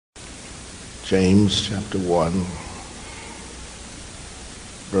James chapter 1,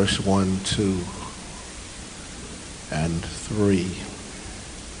 verse 1, 2, and 3.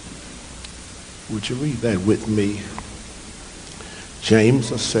 Would you read that with me?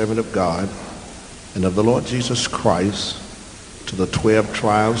 James, a servant of God and of the Lord Jesus Christ, to the 12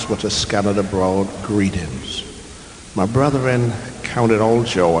 tribes which are scattered abroad, greetings. My brethren, count it all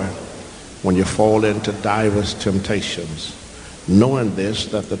joy when you fall into divers temptations, knowing this,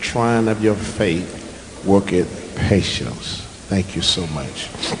 that the trying of your faith worketh patience. Thank you so much.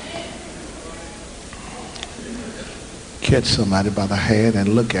 Catch somebody by the hand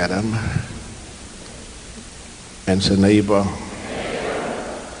and look at them and say, neighbor,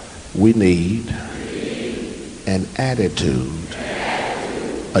 we need an attitude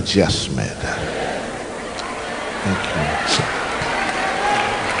adjustment. Thank you.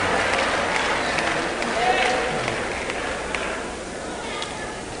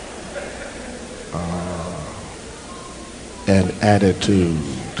 An attitude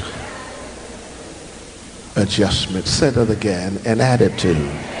adjustment. Say that again. An attitude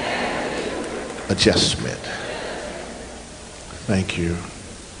adjustment. Thank you.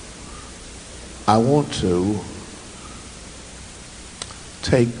 I want to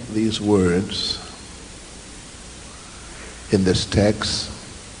take these words in this text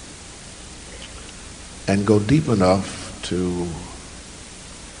and go deep enough to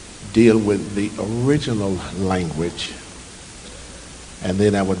deal with the original language, and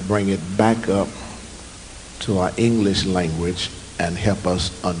then I would bring it back up to our English language and help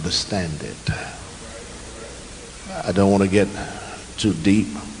us understand it. I don't want to get too deep,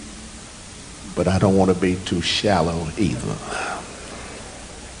 but I don't want to be too shallow either.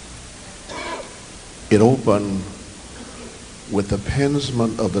 It opened with the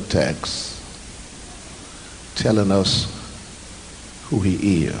pensman of the text telling us who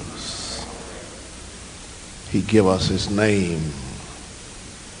he is. He give us his name.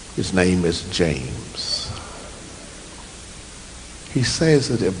 His name is James. He says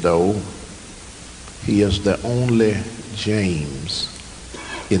it as though he is the only James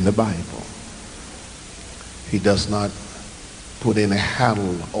in the Bible. He does not put any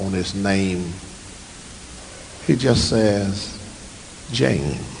handle on his name. He just says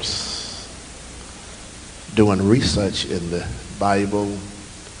James. Doing research in the Bible,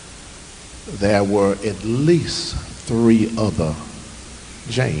 there were at least 3 other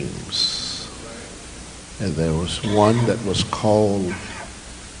James. And there was one that was called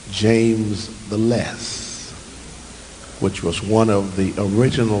James the Less, which was one of the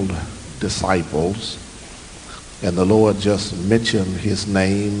original disciples. And the Lord just mentioned his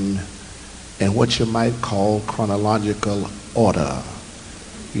name in what you might call chronological order.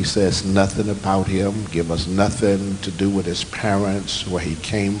 He says nothing about him, give us nothing to do with his parents, where he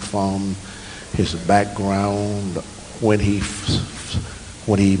came from, his background. When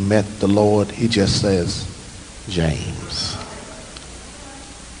he met the Lord, he just says James.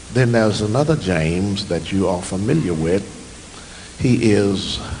 Then there's another James that you are familiar with. He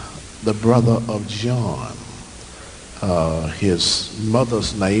is the brother of John. His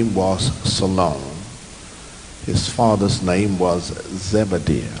mother's name was Salem. His father's name was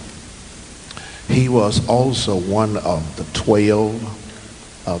Zebedee. He was also one of the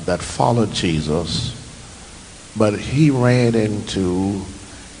 12 that followed Jesus, but he ran into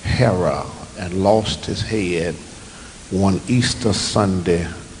Herod and lost his head one Easter Sunday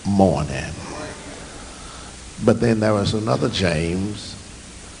morning. But then there was another James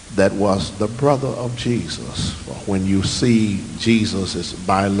that was the brother of Jesus. When you see Jesus'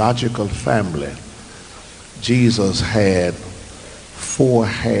 biological family, Jesus had 4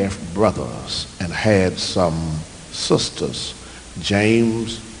 half-brothers and had some sisters.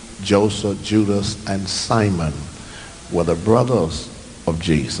 James, Joseph, Judas, and Simon were the brothers of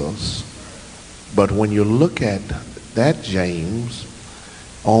Jesus. But when you look at that James,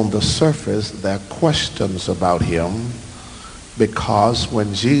 on the surface, there are questions about him, because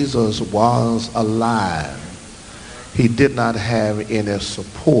when Jesus was alive, he did not have any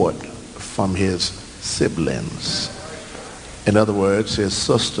support from his siblings. In other words, his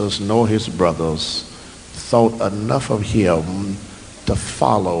sisters nor his brothers thought enough of him to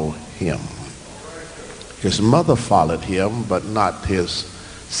follow him. His mother followed him, but not his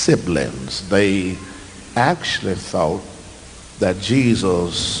siblings. They actually thought that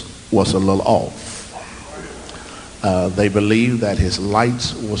Jesus was a little off. They believed that his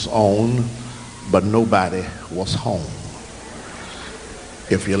lights was on, but nobody was home.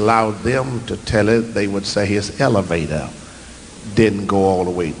 If you allowed them to tell it, they would say his elevator didn't go all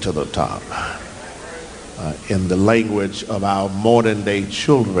the way to the top. In the language of our modern day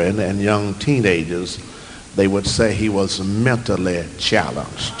children and young teenagers, they would say he was mentally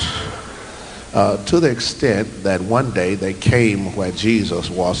challenged. To the extent that one day they came where Jesus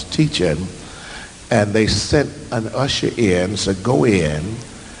was teaching, and they sent an usher in to go in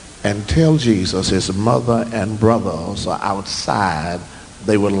and tell Jesus his mother and brothers are outside,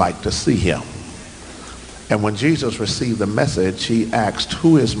 they would like to see him. And when Jesus received the message, he asked,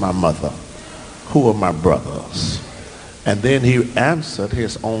 "Who is my mother? Who are my brothers?" And then he answered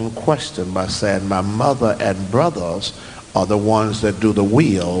his own question by saying, "My mother and brothers are the ones that do the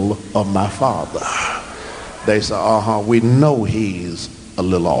will of my Father." They said, we know he's a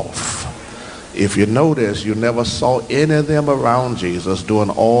little off. If you notice, you never saw any of them around Jesus doing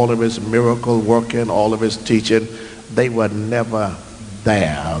all of his miracle working, all of his teaching. They were never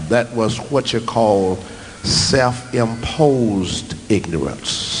there. That was what you call self-imposed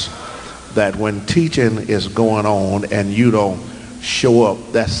ignorance. That when teaching is going on and you don't show up,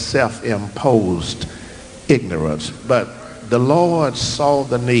 that's self-imposed ignorance. But the Lord saw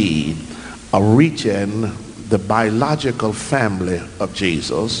the need of reaching the biological family of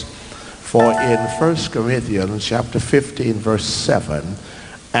Jesus. For in 1 Corinthians chapter 15 verse 7,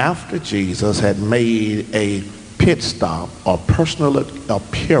 after Jesus had made a pit stop or personal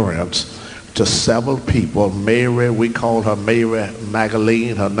appearance to several people, Mary, we call her Mary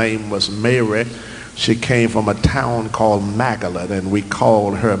Magdalene, her name was Mary. She came from a town called Magdalene, and we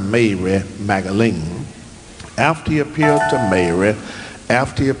called her Mary Magdalene. After he appeared to Mary,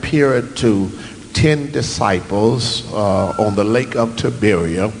 after he appeared to 10 disciples on the lake of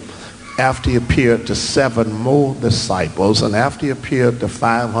Tiberias, after he appeared to 7 more disciples, and after he appeared to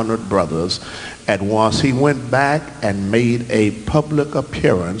 500 brothers at once, he went back and made a public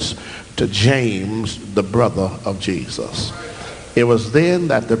appearance to James, the brother of Jesus. It was then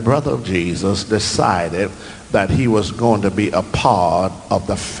that the brother of Jesus decided that he was going to be a part of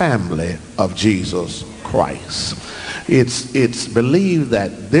the family of Jesus Christ. It's believed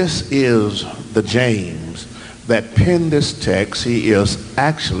that this is the James that penned this text. He is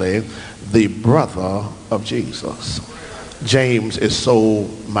actually the brother of Jesus. James is so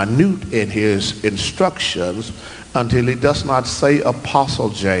minute in his instructions until he does not say Apostle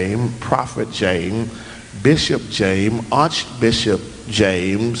James, Prophet James, Bishop James, Archbishop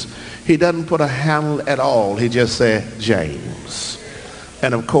James. He doesn't put a handle at all. He just said James.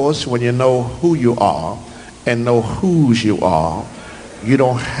 And of course, when you know who you are and know whose you are, you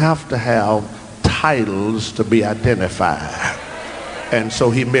don't have to have titles to be identified. And so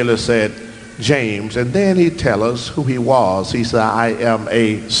he merely said James, and then he tells us who he was. He said, "I am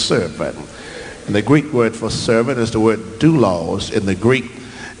a servant." And the Greek word for servant is the word doulos. In the Greek,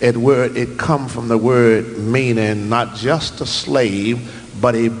 it comes from the word meaning not just a slave,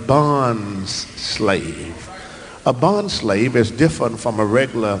 but a bond slave. A bond slave is different from a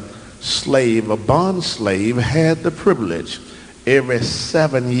regular slave. A bond slave had the privilege every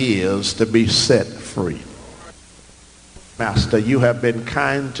 7 years to be set free. "Master, you have been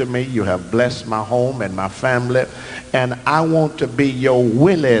kind to me. You have blessed my home and my family, and I want to be your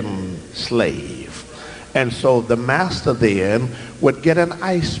willing slave." And so the master then would get an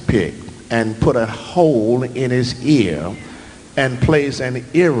ice pick and put a hole in his ear and place an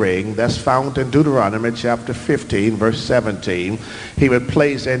earring that's found in Deuteronomy chapter 15 verse 17. He would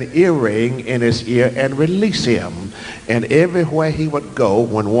place an earring in his ear and release him. And everywhere he would go,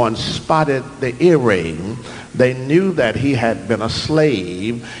 when one spotted the earring, they knew that he had been a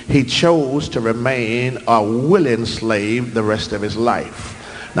slave. He chose to remain a willing slave the rest of his life.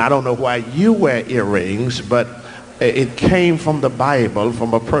 Now, I don't know why you wear earrings, but it came from the Bible,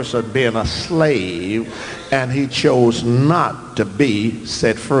 from a person being a slave, and he chose not to be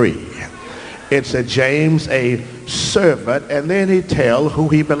set free. It said James, a servant, and then he tells who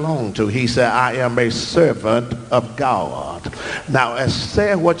he belonged to. He said, "I am a servant of God." Now, as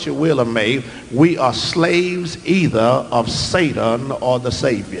say what you will of me, we are slaves either of Satan or the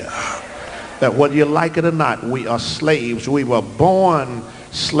Savior. That whether you like it or not, we are slaves. We were born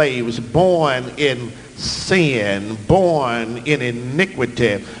slaves, born in sin, born in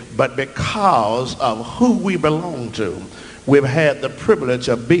iniquity, but because of who we belong to, we've had the privilege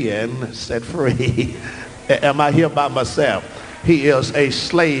of being set free. Am I here by myself? He is a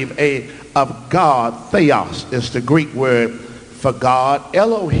slave of God. Theos is the Greek word for God.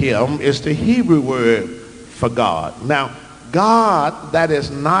 Elohim is the Hebrew word for God. Now, God, that is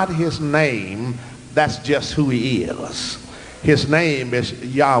not his name. That's just who he is. His name is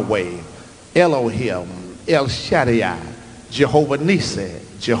Yahweh, Elohim, El Shaddai, Jehovah Nissi,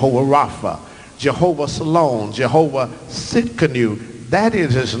 Jehovah Rapha, Jehovah Salon, Jehovah Sitkanu. That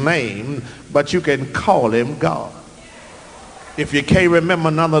is his name, but you can call him God. If you can't remember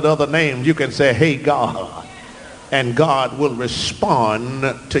none of the other names, you can say, hey, God, and God will respond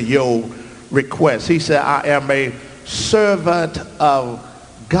to your request. He said, I am a servant of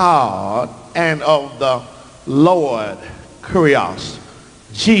God and of the Lord, Kyrios,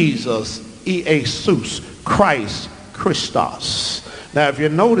 Jesus, Jesus, Christ, Christos. Now, if you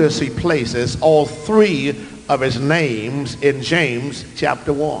notice, he places all three of his names in James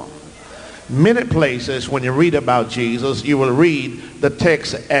chapter 1. Many places when you read about Jesus, you will read the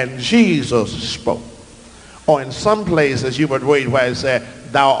text, and Jesus spoke. Or in some places you would read where it said,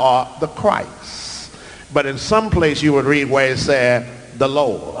 thou art the Christ. But in some place you would read where it said, the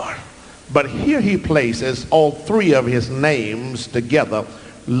Lord. But here he places all three of his names together,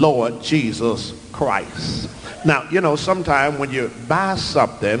 Lord Jesus Christ. Now, you know, sometimes when you buy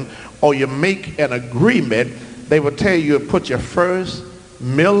something or you make an agreement, they will tell you to put your first,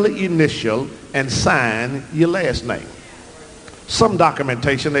 middle initial, and sign your last name. Some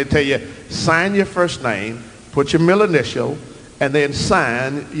documentation, they tell you, sign your first name, put your middle initial, and then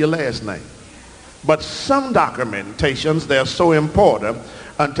sign your last name. But some documentations, they're so important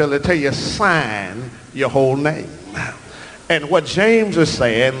until they tell you sign your whole name. And what James is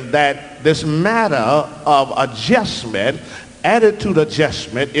saying, that this matter of adjustment, attitude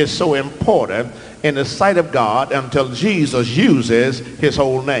adjustment, is so important in the sight of God until Jesus uses his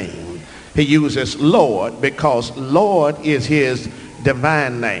whole name. He uses Lord because Lord is his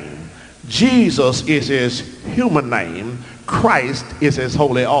divine name. Jesus is his human name. Christ is his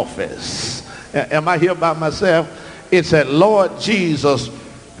holy office. Am I here by myself? It said Lord Jesus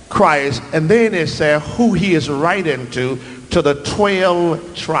Christ, and then it said who he is writing to the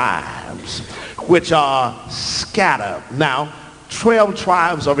 12 tribes, which are scattered. Now, 12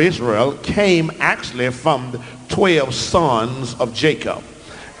 tribes of Israel came actually from the 12 sons of Jacob.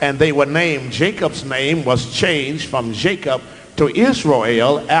 And they were named, Jacob's name was changed from Jacob to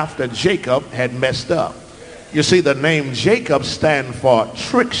Israel after Jacob had messed up. You see, the name Jacob stands for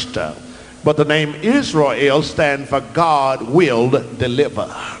trickster, but the name Israel stands for God will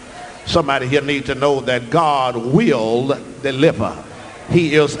deliver. Somebody here needs to know that God will deliver.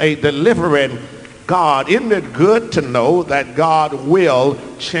 He is a delivering God. Isn't it good to know that God will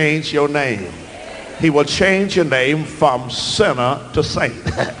change your name? He will change your name from sinner to saint.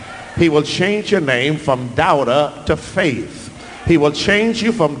 He will change your name from doubter to faith. He will change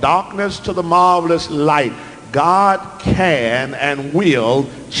you from darkness to the marvelous light. God can and will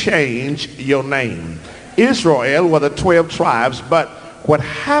change your name. Israel were the 12 tribes, but what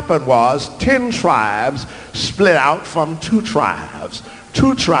happened was 10 tribes split out from 2 tribes.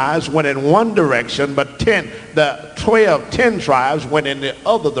 2 tribes went in one direction, but 10 tribes went in the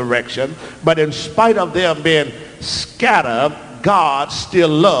other direction. But in spite of them being scattered, God still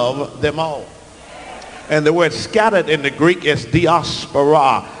loved them all. And the word scattered in the Greek is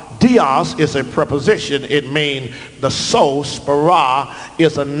diaspora. Dios is a preposition. It means the soul. Spora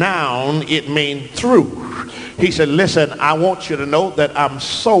is a noun. It means through. He said, listen, I want you to know that I'm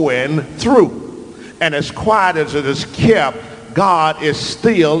sowing through. And as quiet as it is kept, God is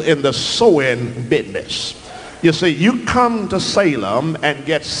still in the sowing business. You see, you come to Salem and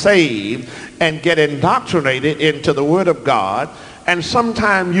get saved and get indoctrinated into the Word of God, and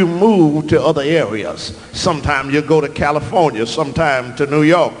sometimes you move to other areas. Sometimes you go to California, sometimes to New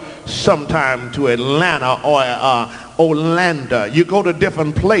York, sometimes to Atlanta or Orlando. You go to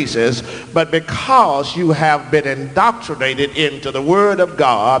different places, but because you have been indoctrinated into the Word of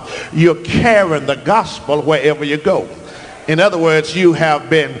God, you're carrying the gospel wherever you go. In other words, you have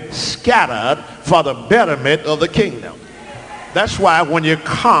been scattered for the betterment of the kingdom. That's why when you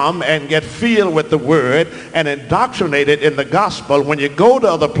come and get filled with the Word and indoctrinated in the gospel, when you go to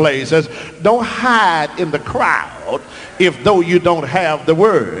other places, don't hide in the crowd if though you don't have the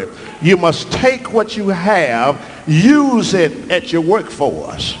Word. You must take what you have, use it at your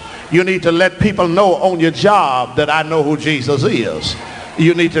workforce. You need to let people know on your job that I know who Jesus is.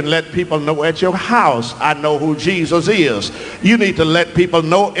 You need to let people know at your house, I know who Jesus is. You need to let people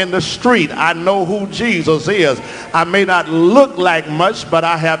know in the street, I know who Jesus is. I may not look like much, but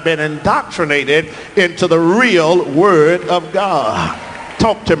I have been indoctrinated into the real Word of God.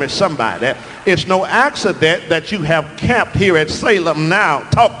 Talk to me, somebody. It's no accident that you have camped here at Salem now.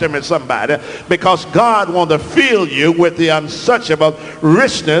 Talk to me, somebody. Because God wants to fill you with the unsearchable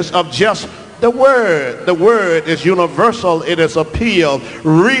richness of just The word is universal in its appeal,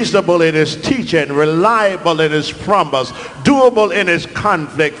 reasonable in its teaching, reliable in its promise, doable in its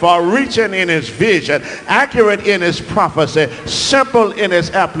conflict, far-reaching in its vision, accurate in its prophecy, simple in its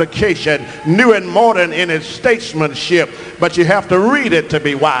application, new and modern in its statesmanship. But you have to read it to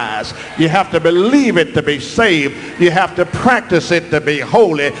be wise. You have to believe it to be saved. You have to practice it to be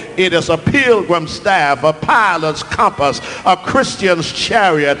holy. It is a pilgrim's staff, a pilot's compass, a Christian's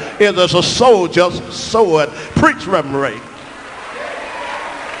chariot. It is a soldier's sword. Preach, Reverend Ray.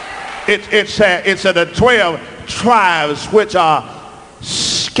 It's the 12 tribes which are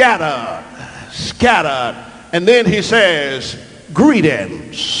scattered. And then he says,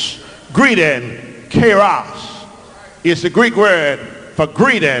 greetings. Greeting, kairos, is the Greek word for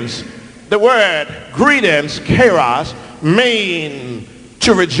greetings. The word greetings, kairos, mean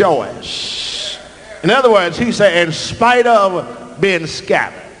to rejoice. In other words, he said, in spite of being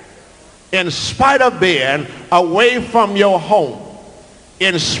scattered, in spite of being away from your home,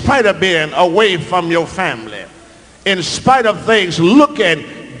 in spite of being away from your family, in spite of things looking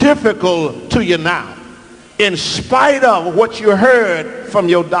difficult to you now, in spite of what you heard from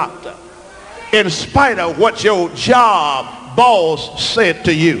your doctor, in spite of what your job boss said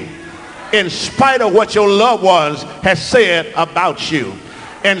to you, in spite of what your loved ones have said about you,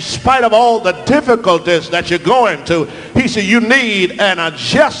 in spite of all the difficulties that you're going to, he said, you need an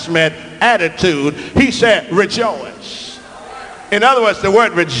adjustment attitude. He said, rejoice. In other words, the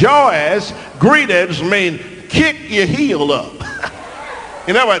word rejoice, greetings, mean kick your heel up.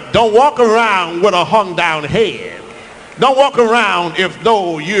 In other words, don't walk around with a hung down head. Don't walk around if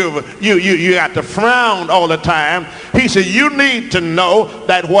though you got to frown all the time. He said, you need to know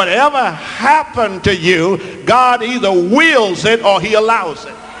that whatever happened to you, God either wills it or he allows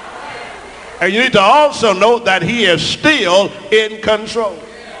it. And you need to also know that he is still in control.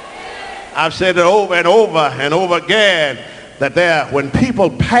 I've said it over and over and over again that when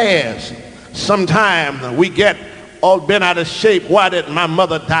people pass, sometimes we get all bent out of shape. Why did my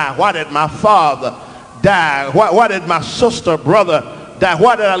mother die? Why did my father die? Why did my sister, brother die?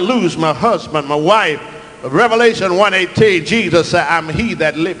 Why did I lose my husband, my wife? Revelation 1:18, Jesus said, I'm he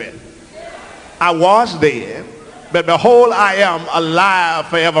that liveth. I was dead, but behold, I am alive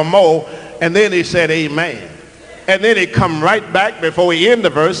forevermore. And then he said, amen. And then he come right back before he end the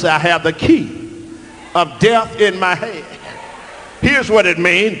verse, I have the key of death in my hand. Here's what it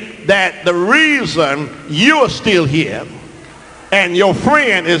means, that the reason you're still here and your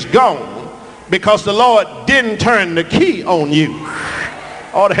friend is gone because the Lord didn't turn the key on you.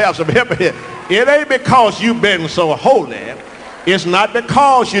 Ought to have some help here. It ain't because you've been so holy. It's not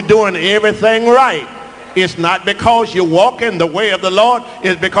because you're doing everything right. It's not because you're walking the way of the Lord.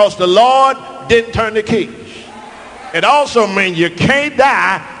 It's because the Lord didn't turn the key. It also means you can't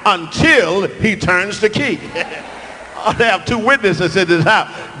die until he turns the key. I have two witnesses in this house.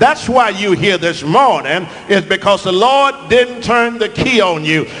 That's why you here this morning, is because the Lord didn't turn the key on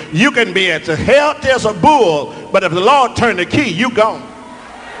you. You can be as healthy as a bull, but if the Lord turned the key, you gone.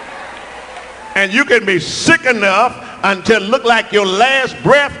 And you can be sick enough until it look like your last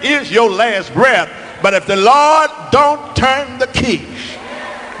breath is your last breath. But if the Lord don't turn the key,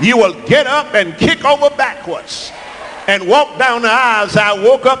 you will get up and kick over backwards and walk down the aisles. I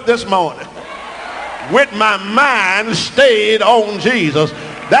woke up this morning with my mind stayed on Jesus.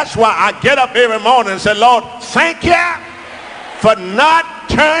 That's why I get up every morning and say, Lord, thank you for not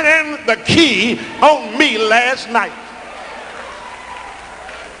turning the key on me last night.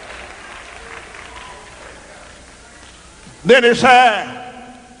 Then he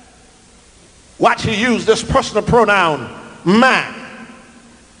said, watch, he used this personal pronoun, my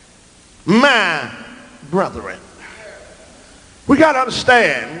brethren. We got to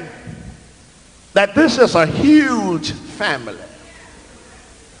understand that this is a huge family.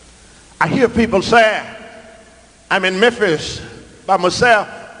 I hear people say, I'm in Memphis by myself.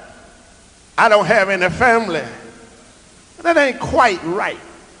 I don't have any family. That ain't quite right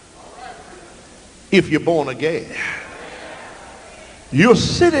if you're born again. You're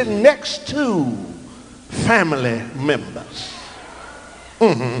sitting next to family members.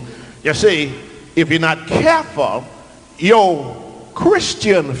 You see, if you're not careful, your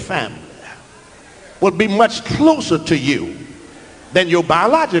Christian family will be much closer to you than your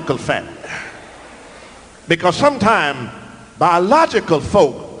biological family. Because sometimes biological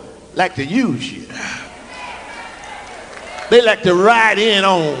folk like to use you. They like to ride in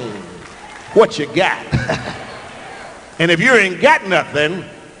on what you got. And if you ain't got nothing,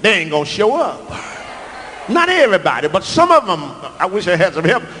 they ain't gonna show up. Not everybody, but some of them, I wish I had some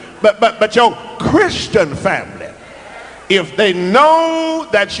help, but your Christian family If they know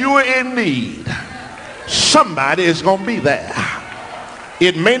that you are in need, somebody is going to be there.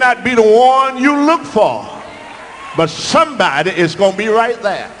 It may not be the one you look for, but somebody is going to be right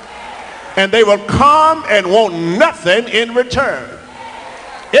there. And they will come and want nothing in return.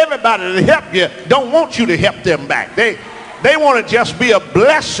 Everybody that help you don't want you to help them back. They want to just be a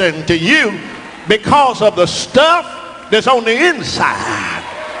blessing to you because of the stuff that's on the inside.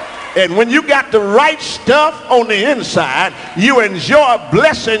 And when you got the right stuff on the inside, you enjoy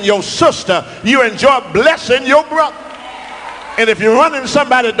blessing your sister. You enjoy blessing your brother. And if you're running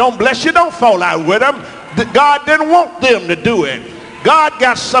somebody that don't bless you, don't fall out with them. God didn't want them to do it. God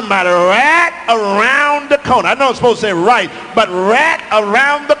got somebody right around the corner. I know I'm supposed to say right, but right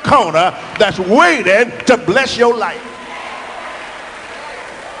around the corner that's waiting to bless your life.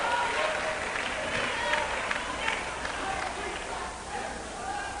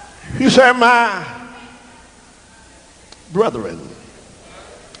 You say, my brethren.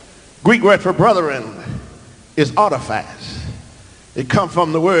 Greek word for brethren is artifacts. It comes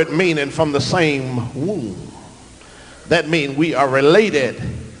from the word meaning from the same womb. That means we are related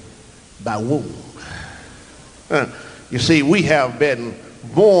by womb. You see, we have been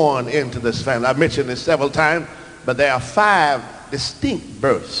born into this family. I've mentioned this several times, but there are 5 distinct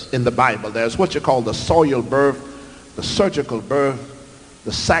births in the Bible. There's what you call the soil birth, the surgical birth,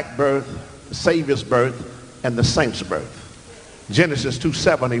 the sack birth, the Savior's birth, and the saint's birth. Genesis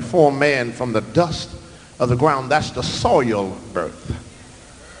 2:7, he formed man from the dust of the ground. That's the soil birth.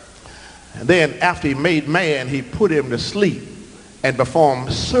 And then after he made man, he put him to sleep and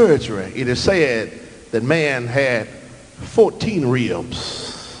performed surgery. It is said that man had 14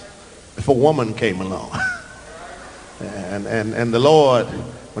 ribs before woman came along. and the Lord,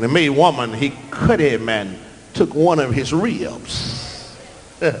 when he made woman, he cut him and took one of his ribs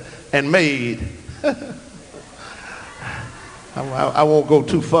and made, I won't go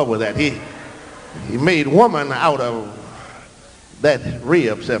too far with that. He made woman out of that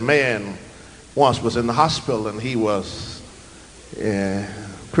rib. Said man once was in the hospital and he was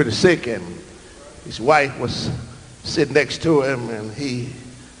pretty sick, and his wife was sitting next to him, and he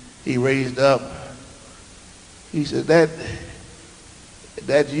raised up. He said,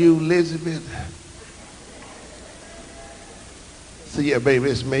 that you, Elizabeth? I said, yeah, baby,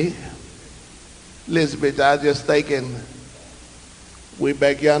 it's me. Elizabeth, I was just thinking way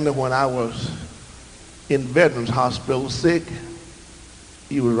back yonder when I was in Veterans Hospital sick,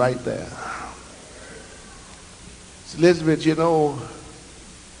 you were right there. So Elizabeth, you know,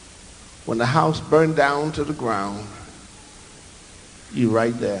 when the house burned down to the ground, you were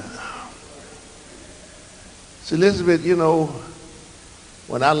right there. So Elizabeth, you know,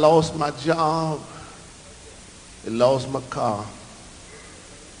 when I lost my job and lost my car,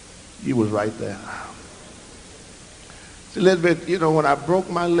 you was right there. So Elizabeth, you know, when I broke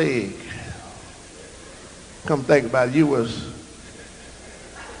my leg, come think about it, you was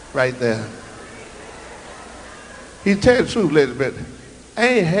right there. He tell you the truth, Elizabeth, I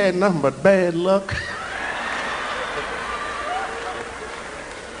ain't had nothing but bad luck.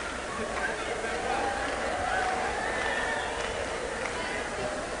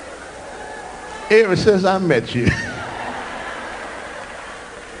 Ever since I met you.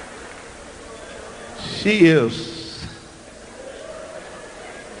 She is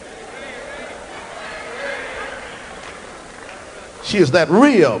that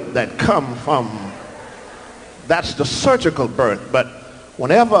rib that come from, that's the surgical birth. But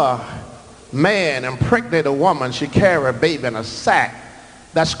whenever man impregnate a woman, she carry a baby in a sack.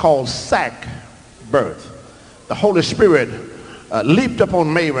 That's called sack birth. The Holy Spirit leaped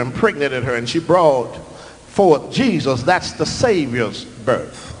upon Mary, impregnated her, and she brought forth Jesus. That's the Savior's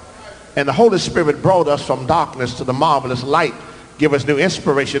birth. And the Holy Spirit brought us from darkness to the marvelous light, give us new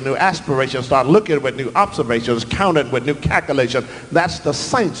inspiration, new aspiration, start looking with new observations, counting with new calculation. That's the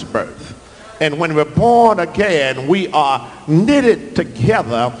saint's birth. And when we're born again, we are knitted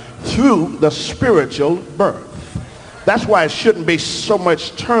together through the spiritual birth. That's why it shouldn't be so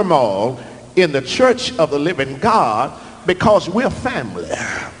much turmoil in the church of the living God, because we're family.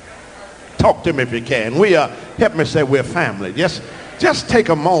 Talk to me if you can. Help me say we're family. Just take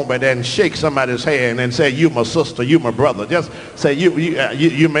a moment and shake somebody's hand and say, you my sister, you my brother. Just say,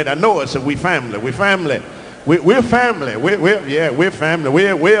 you may not know us, and we family. We're family. We're family. We're family.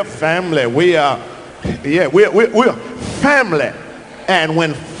 We're family. We're family. And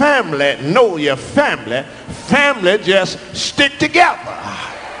when family know your family, family just stick together.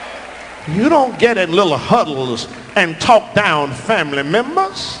 You don't get in little huddles and talk down family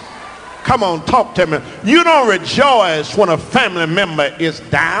members. Come on, talk to me. You don't rejoice when a family member is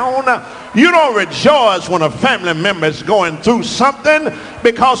down. You don't rejoice when a family member is going through something,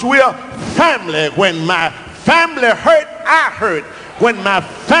 because we are family. When my family hurt, I hurt. When my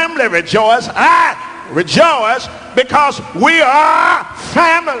family rejoice, I rejoice, because we are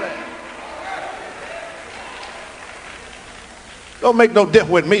family. Don't make no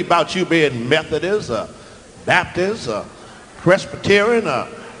difference with me about you being Methodist or Baptist or Presbyterian or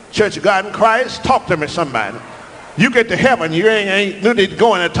Church of God in Christ. Talk to me, somebody. You get to heaven, you ain't need to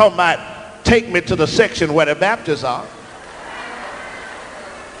go in and talk about, take me to the section where the Baptists are.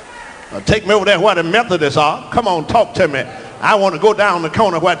 Or take me over there where the Methodists are. Come on, talk to me. I want to go down the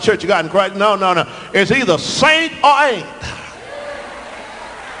corner where Church of God in Christ. No, no, no. It's either saint or ain't.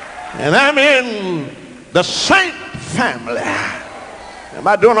 And I'm in the saint family. Am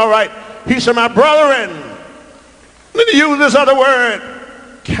I doing all right? He said, my brethren, let me use this other word,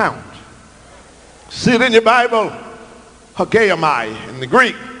 count. See it in your Bible, hageomai in the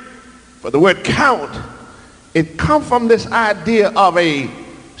Greek. But the word count, it comes from this idea of a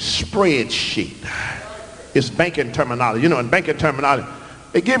spreadsheet. It's banking terminology. You know, in banking terminology,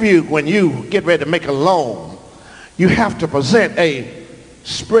 they give you, when you get ready to make a loan, you have to present a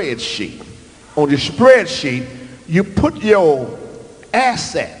spreadsheet. On your spreadsheet, you put your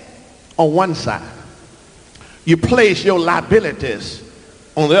asset on one side. You place your liabilities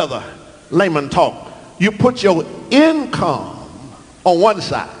on the other. Layman talk. You put your income on one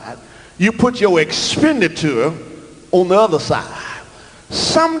side. You put your expenditure on the other side.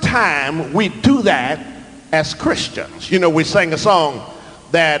 Sometimes we do that as Christians. You know, we sang a song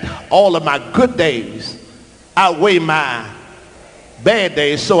that all of my good days outweigh my bad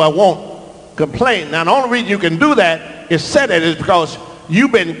days, so I won't complain. Now, the only reason you can do that is say that is because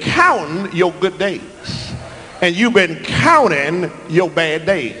you've been counting your good days and you've been counting your bad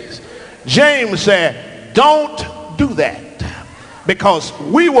days. James said, don't do that, because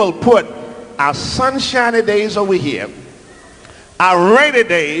we will put our sunshiny days over here, our rainy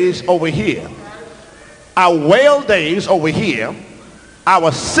days over here, our well days over here,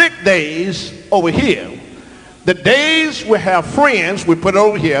 our sick days over here. The days we have friends, we put it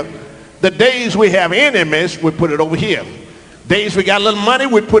over here. The days we have enemies, we put it over here. Days we got a little money,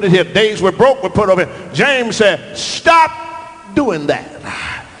 we put it here. Days we're broke, we put it over here. James said, stop doing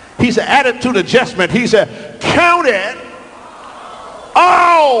that. He said, attitude adjustment. He said, count it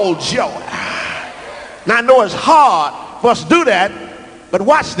all joy. Now, I know it's hard for us to do that, but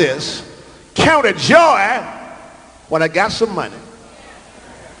watch this. Count it joy when I got some money.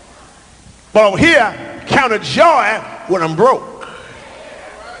 But over here, count it joy when I'm broke.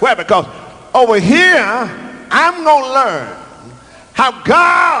 Well, because over here, I'm going to learn how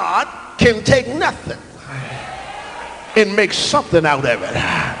God can take nothing and make something out of it.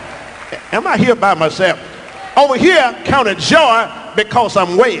 Am I here by myself? Over here, count it joy because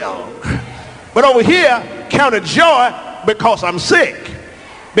I'm well. But over here, count it joy because I'm sick.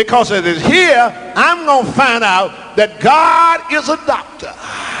 Because it is here, I'm going to find out that God is a doctor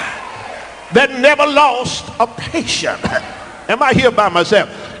that never lost a patient. Am I here by myself?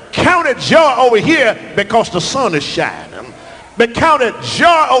 Count it joy over here because the sun is shining. But count it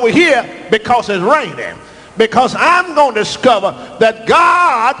joy over here because it's raining. Because I'm going to discover that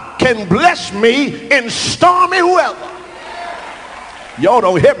God can bless me in stormy weather. Y'all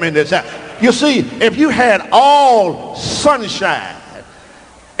don't hit me in this. You see, if you had all sunshine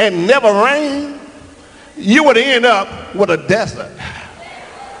and never rain, you would end up with a desert.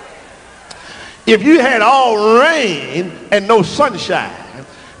 If you had all rain and no sunshine,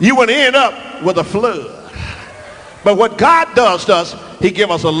 you would end up with a flood. But what God does to us, he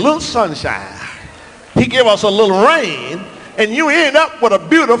gives us a little sunshine, he gives us a little rain, and you end up with a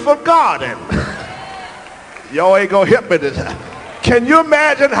beautiful garden. Y'all ain't gonna help me this time. Can you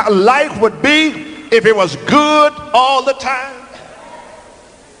imagine how life would be if it was good all the time?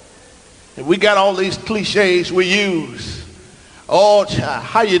 And we got all these cliches we use. Oh, child,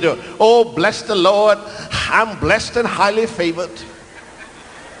 how you doing? Oh, bless the Lord. I'm blessed and highly favored.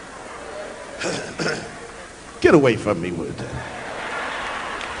 Get away from me with that.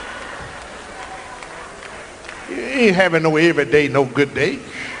 You ain't having no every day, no good day.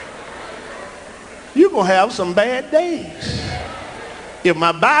 You're going to have some bad days. If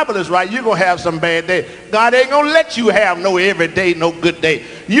my Bible is right, you're going to have some bad days. God ain't going to let you have no every day, no good day.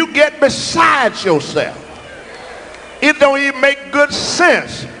 You get beside yourself. It don't even make good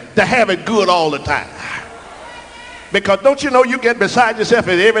sense to have it good all the time. Because don't you know you get beside yourself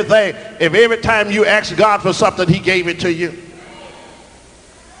in everything, if every time you ask God for something, he gave it to you?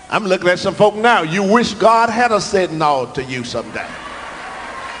 I'm looking at some folk now. You wish God had said no to you someday.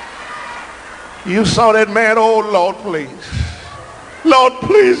 You saw that man, oh Lord, please. Lord,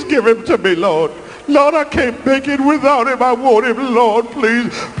 please give him to me, Lord. Lord, I can't make it without him. I want him, Lord, please.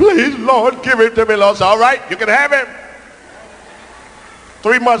 Please, Lord, give him to me, Lord. So, all right, you can have him.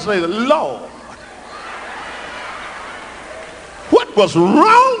 3 months later, Lord, what was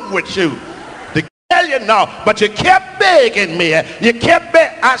wrong with you? To tell you no, but you kept begging me. You kept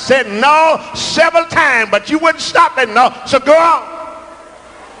begging. I said no several times, but you wouldn't stop it, no. So go on.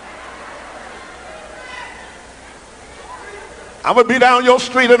 I'm going to be down your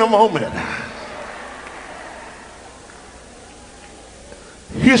street in a moment.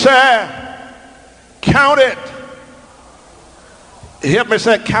 He said, count it. Help me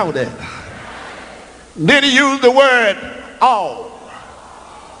say, count it. Then he used the word all.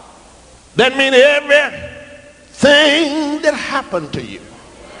 That means everything that happened to you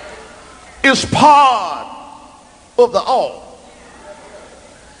is part of the all.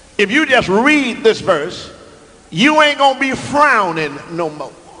 If you just read this verse, you ain't gonna be frowning no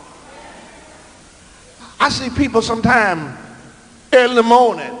more. I see people sometime early in the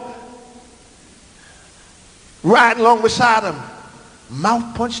morning riding along beside them,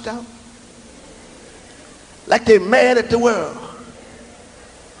 mouth punched out, like they're mad at the world.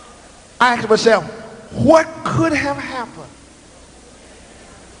 I ask myself, what could have happened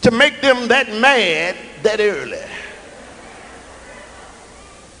to make them that mad that early?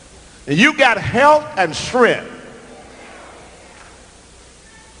 And you got health and strength,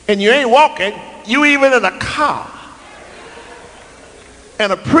 and you ain't walking, you even in a car,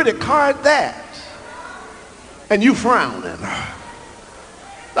 and a pretty car at that, and you frowning.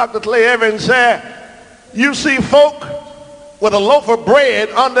 Dr. Clay Evans said, you see folk with a loaf of bread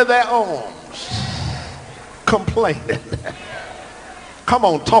under their arms complaining. Come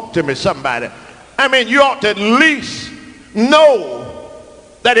on, talk to me, somebody. I mean, you ought to at least know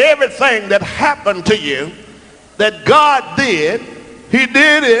that everything that happened to you that God did, he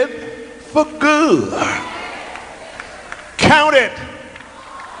did it for good. Count it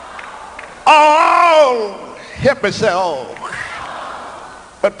all. Help me say all.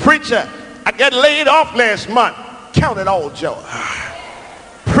 But preacher, I got laid off last month. Count it all joy.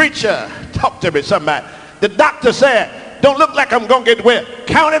 Preacher, talk to me, somebody. The doctor said, don't look like I'm going to get well.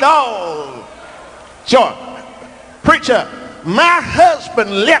 Count it all joy. Preacher, my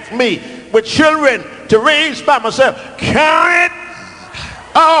husband left me with children to raise by myself. Count it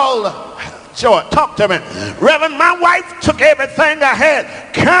all joy. Talk to me. Reverend, my wife took everything I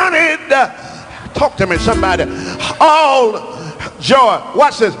had. Count it. Talk to me, somebody. All joy.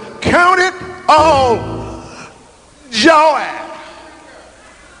 Watch this. Count it all joy.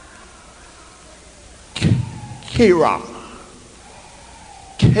 Kira.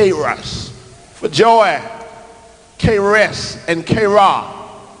 Kairos. For joy. Kairos and Kara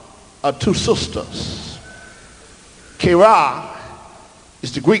are two sisters. Kara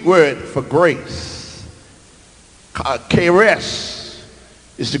is the Greek word for grace. Kairos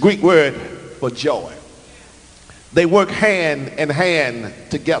is the Greek word for joy. They work hand in hand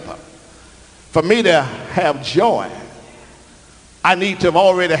together. For me to have joy, I need to have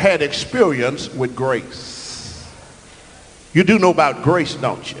already had experience with grace. You do know about grace,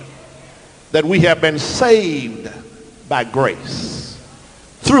 don't you? That we have been saved by grace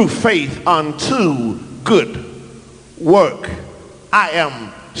through faith unto good work. I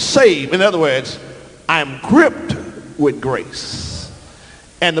am saved. In other words, I am gripped with grace.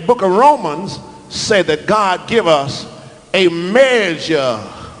 And the book of Romans said that God give us a measure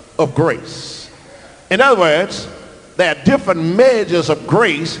of grace. In other words, there are different measures of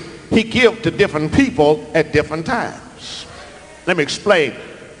grace he gives to different people at different times. Let me explain.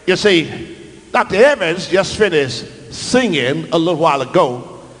 You see, Dr. Evans just finished singing a little while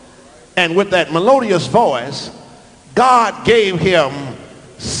ago, and with that melodious voice, God gave him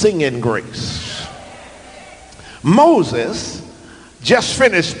singing grace. Moses just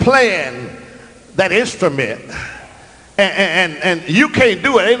finished playing that instrument, and you can't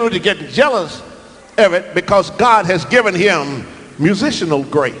do it. Ain't no to get jealous of it, because God has given him musicianal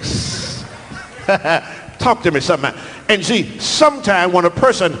grace. Talk to me, somebody. And see, sometimes when a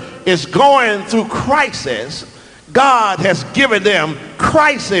person is going through crisis, God has given them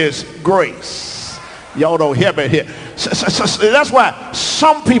crisis grace. Y'all don't hear me here. So that's why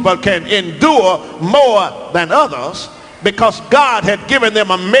some people can endure more than others, because God had given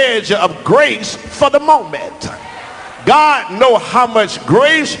them a measure of grace for the moment. God knows how much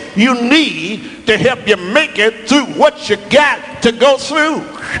grace you need to help you make it through what you got to go through.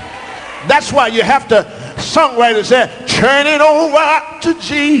 That's why you have to, songwriter said, turn it over to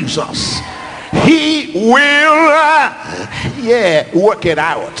Jesus. He will, work it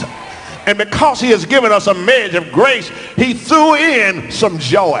out. And because he has given us a measure of grace, he threw in some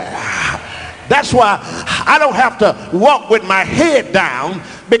joy. That's why I don't have to walk with my head down,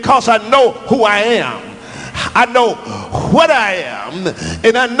 because I know who I am. I know what I am,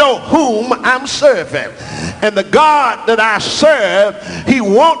 and I know whom I'm serving. And the God that I serve, he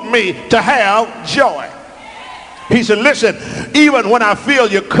wants me to have joy. He said, listen, even when I fill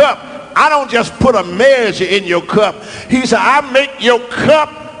your cup, I don't just put a measure in your cup. He said, I make your cup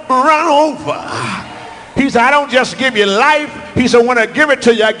run over. He said, I don't just give you life. He said, when I give it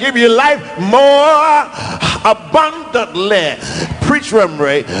to you, I give you life more abundantly. Preach from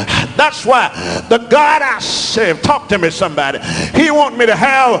Ray. That's why the God I serve, talk to me somebody, he wants me to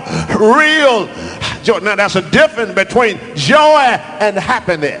have real joy. Now that's a difference between joy and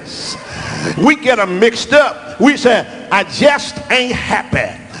happiness. We get them mixed up. We say, I just ain't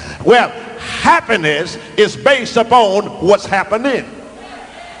happy. Well, happiness is based upon what's happening.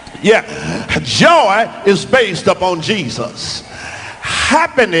 Yeah, joy is based upon Jesus.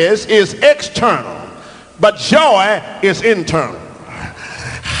 Happiness is external, but joy is internal.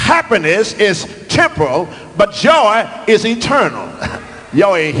 Happiness is temporal, but joy is eternal.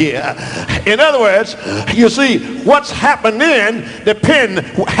 Y'all ain't here. In other words, you see, what's happening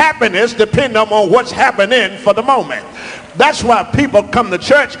happiness depends on what's happening for the moment. That's why people come to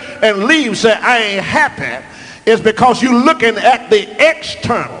church and leave, say, I ain't happy. It's because you're looking at the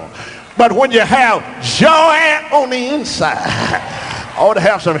external. But when you have joy on the inside, I ought to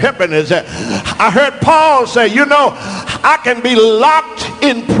have some happiness. I heard Paul say, you know, I can be locked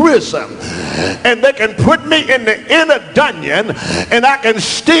in prison and they can put me in the inner dungeon and I can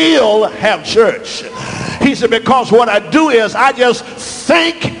still have church. He said, because what I do is I just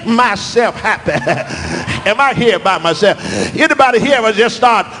think myself happy. Am I here by myself? Anybody here ever just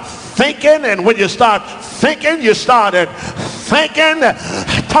start thinking, and when you start thinking, you started thinking?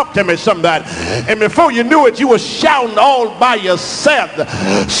 Talk to me somebody. And before you knew it, you were shouting all by yourself.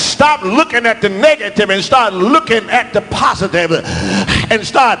 Stop looking at the negative and start looking at the positive. And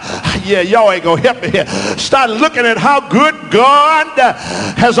start, yeah, y'all ain't gonna help me here. Start looking at how good God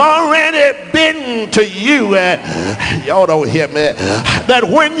has already been to you. Y'all don't hear me. That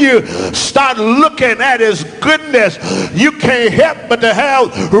when you start looking at his goodness, you can't help but to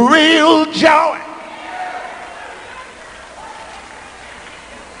have real joy.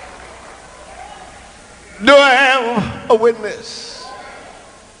 Do I have a witness?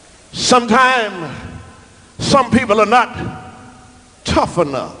 Sometimes some people are not tough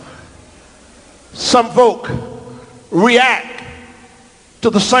enough. Some folk react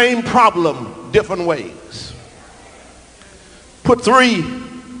to the same problem different ways. Put 3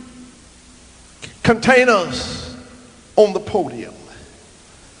 containers on the podium.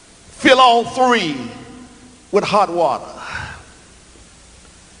 Fill all 3 with hot water.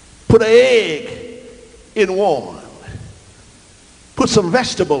 Put an egg in one. Put some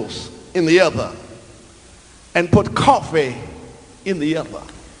vegetables in the other. And put coffee in the other.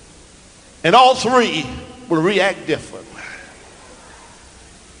 And all 3 will react different.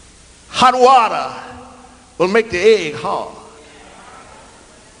 Hot water will make the egg hard.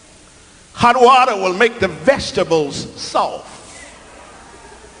 Hot water will make the vegetables soft.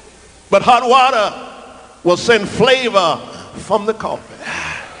 But hot water will send flavor from the coffee.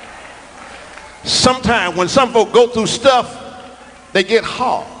 Sometimes when some folk go through stuff, they get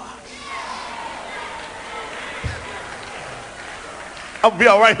hard. I'll be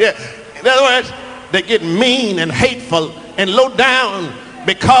all right here. In other words, they get mean and hateful and low down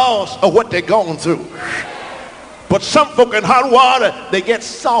because of what they're going through. But some folk in hot water, they get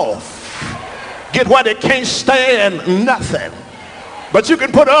soft. Get why they can't stand nothing. But you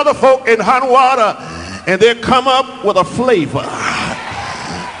can put other folk in hot water and they'll come up with a flavor.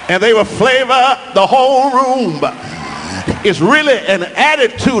 And they will flavor the whole room. It's really an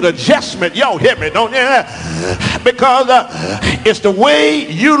attitude adjustment. Y'all hear me, don't you? Because it's the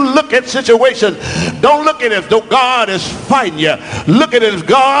way you look at situations. Don't look at it as though God is fighting you. Look at it as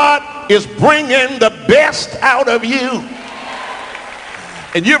God is bringing the best out of you.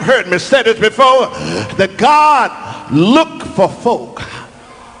 And you've heard me say this before, that God look for folk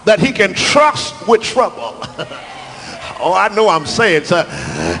that he can trust with trouble. Oh, I know I'm saying, sir.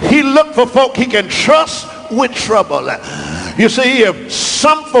 He looked for folk he can trust with trouble. You see, if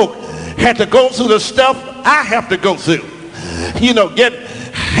some folk had to go through the stuff I have to go through, you know, get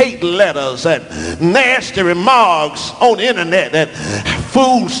hate letters and nasty remarks on the internet and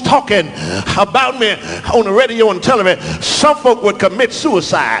fools talking about me on the radio and television. Some folk would commit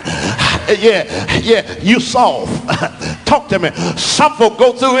suicide. Yeah, you soft. Talk to me. Some folk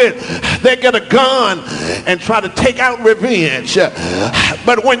go through it. They get a gun and try to take out revenge.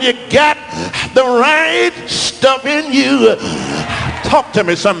 But when you got the right stuff in you, talk to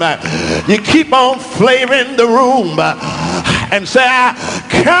me somebody, you keep on flavoring the room and say, I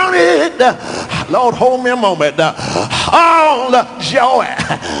count it, Lord, hold me a moment, all joy.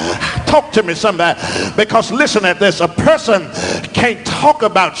 Talk to me somebody, because listen at this, a person can't talk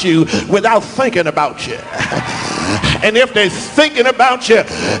about you without thinking about you. And if they're thinking about you,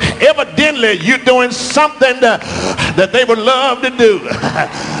 evidently you're doing something that they would love to do.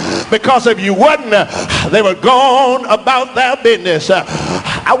 Because if you wasn't, they were gone about their business.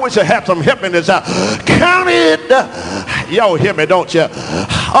 I wish I had some help in this. Count it. Y'all hear me, don't you?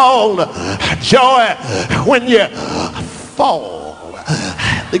 All joy when you fall.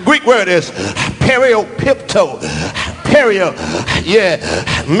 The Greek word is periopipto. Perio,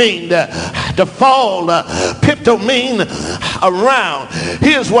 mean to fall. Pipto mean around.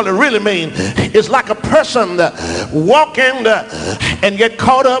 Here's what it really means. It's like a person walking and get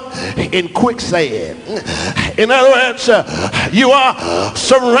caught up in quicksand. In other words, you are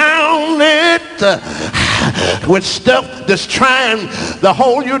surrounded with stuff that's trying to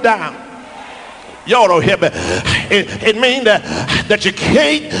hold you down. Y'all don't hear me. It means that you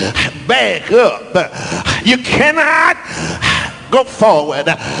can't back up. You cannot go forward.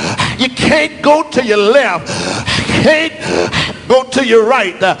 You can't go to your left. You can't go to your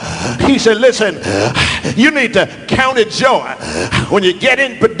right. He said, listen, you need to count it joy when you get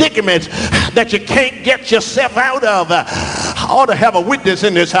in predicaments that you can't get yourself out of. I ought to have a witness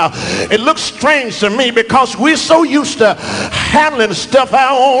in this house. It looks strange to me because we're so used to handling stuff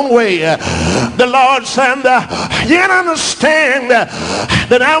our own way. The Lord said, you understand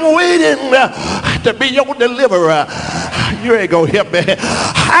that I'm waiting to be your deliverer. You ain't gonna help me.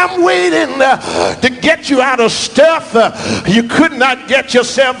 I'm waiting to get you out of stuff you could not get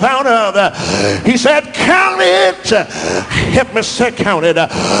yourself out of. He said, count it. Help me say count it.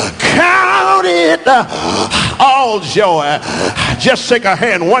 Count it all joy. Just shake a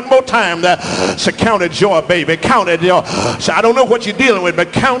hand one more time. So count it joy, baby. Count it. So I don't know what you're dealing with,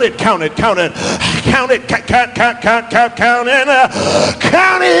 but count it, count it, count it. Count it, count it.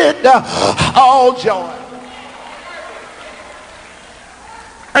 Count it all joy.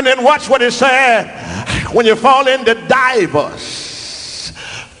 And then watch what it said. When you fall into divers,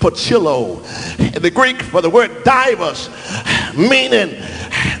 pochillo, the Greek for the word divers, meaning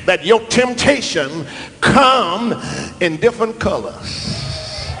that your temptation come in different colors.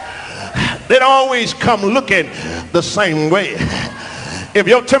 They don't always come looking the same way. If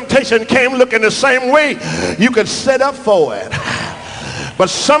your temptation came looking the same way, you could set up for it. But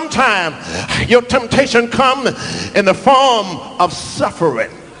sometimes your temptation come in the form of suffering.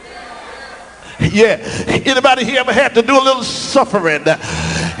 Yeah, anybody here ever had to do a little suffering?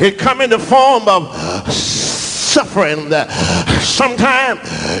 It come in the form of suffering. Sometimes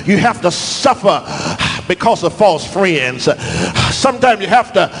you have to suffer because of false friends. Sometimes you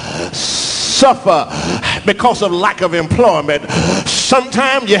have to suffer because of lack of employment.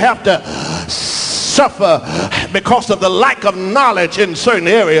 Sometimes you have to suffer because of the lack of knowledge in certain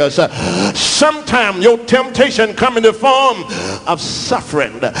areas. Sometimes your temptation come in the form of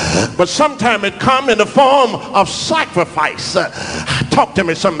suffering, but sometimes it come in the form of sacrifice. Talk to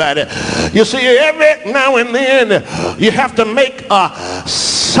me somebody. You see, every now and then you have to make a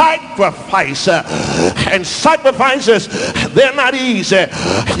sacrifice, and sacrifices, they're not easy.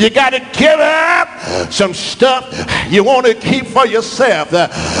 You got to give up some stuff you want to keep for yourself.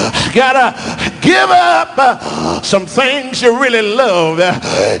 You got to give up some things you really love.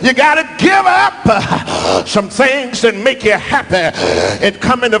 You got to give up some things that make you happy. It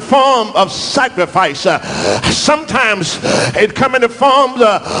come in the form of sacrifice. Sometimes it come in the form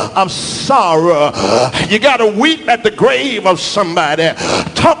of sorrow. You got to weep at the grave of somebody.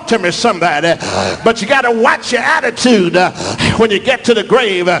 Talk to me somebody. But you got to watch your attitude when you get to the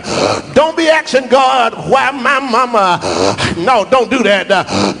grave. Don't be asking God, why my mama? No, don't do that.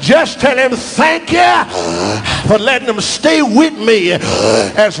 Just tell him, thank you for letting them stay with me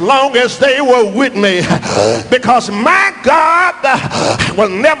as long as they were with me, because my God will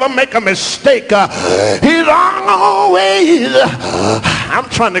never make a mistake. He's always, I'm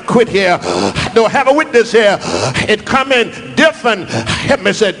trying to quit here. Do I have a witness here? It come in different, help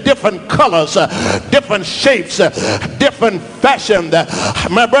me say, different colors, different shapes, different fashion.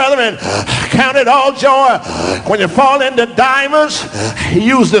 My brethren, count it all joy when you fall into divers.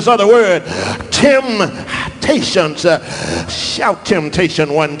 Use this other word, temptations. Shout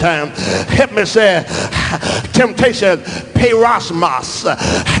temptation one time. Help me say temptation, perosmos.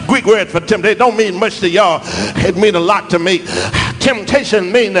 Greek word for temptation. Don't mean much to y'all. It means a lot to me.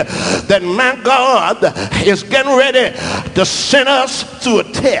 Temptation means that my God is getting ready to send us through a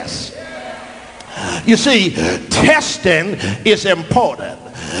test. You see, testing is important.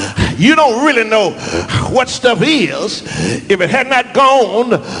 You don't really know what stuff is if it had not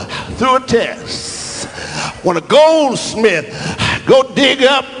gone through a test. When a goldsmith go dig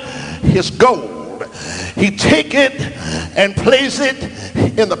up his gold, he take it and place it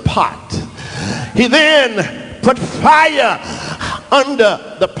in the pot. He then put fire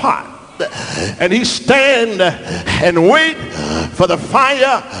under the pot, and he stand and wait for the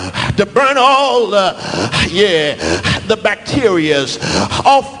fire to burn all the bacterias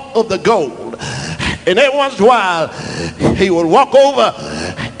off of the gold. And every once in a while he would walk over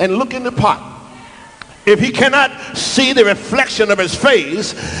and look in the pot. If he cannot see the reflection of his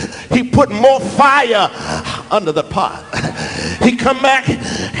face, he put more fire under the pot. He come back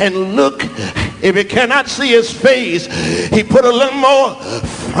and look. If he cannot see his face, he put a little more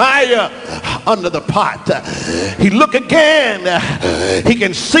fire under the pot. He look again. He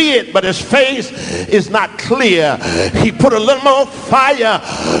can see it, but his face is not clear. He put a little more fire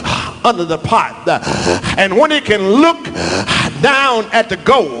under the pot. And when he can look down at the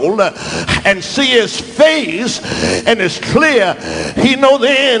gold and see his face and it's clear, he know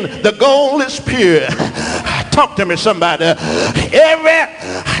then the gold is pure. Talk to me, somebody.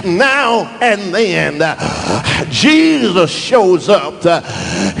 Every now and then Jesus shows up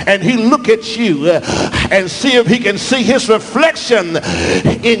and he look at you and see if he can see his reflection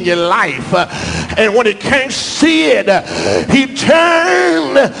in your life. And when he can't see it, he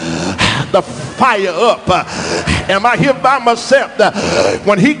turned the fire up. Am I here by myself?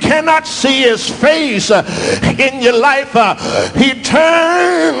 When he cannot see his face in your life, he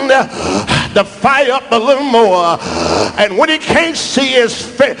turned the fire up a little more. And when he can't see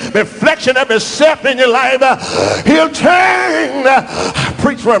his reflection of himself in your life, he'll turn,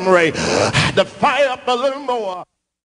 preach for me, Ray, the fire up a little more.